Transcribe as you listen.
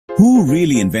Who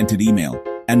really invented email?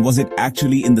 And was it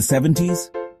actually in the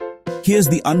 70s? Here's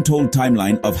the untold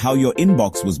timeline of how your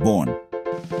inbox was born.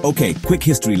 Okay, quick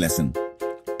history lesson.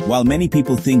 While many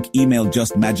people think email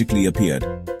just magically appeared,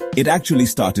 it actually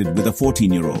started with a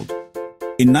 14-year-old.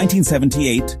 In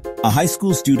 1978, a high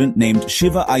school student named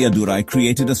Shiva Ayyadurai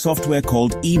created a software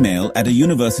called email at a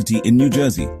university in New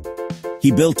Jersey.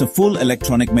 He built a full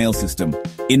electronic mail system,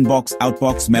 inbox,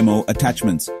 outbox, memo,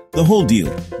 attachments, the whole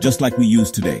deal, just like we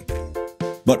use today.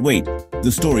 But wait,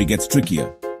 the story gets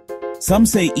trickier. Some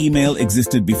say email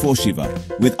existed before Shiva,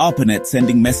 with ARPANET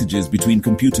sending messages between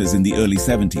computers in the early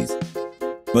 70s.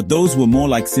 But those were more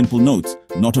like simple notes,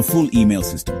 not a full email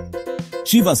system.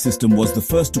 Shiva's system was the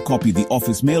first to copy the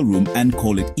office mailroom and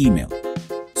call it email.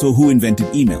 So who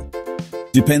invented email?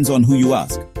 Depends on who you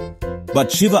ask.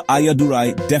 But Shiva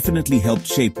Ayyadurai definitely helped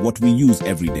shape what we use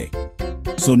every day.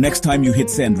 So next time you hit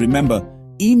send, remember,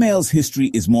 email's history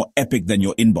is more epic than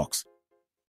your inbox.